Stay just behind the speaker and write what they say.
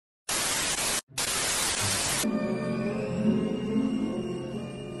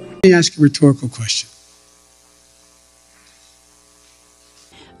Let me ask a rhetorical question.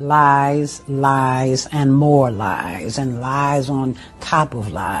 Lies, lies, and more lies, and lies on top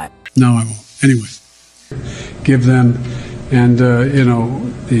of lies. No, I won't. Anyway, give them, and you know,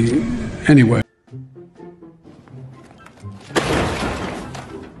 anyway.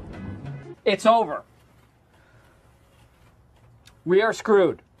 It's over. We are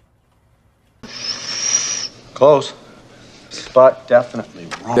screwed. Close. Spot definitely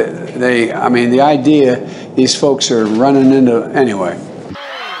wrong. I mean, the idea these folks are running into anyway.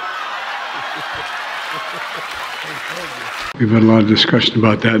 We've had a lot of discussion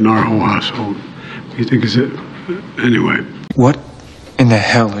about that in our whole household. You think is it anyway? What in the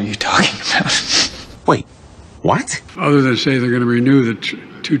hell are you talking about? Wait, what? Other than say they're going to renew the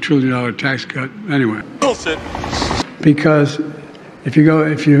 $2 trillion tax cut anyway. Bullshit. Because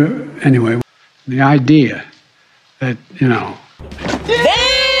anyway, the idea that, you know.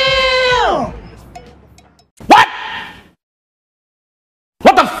 Damn!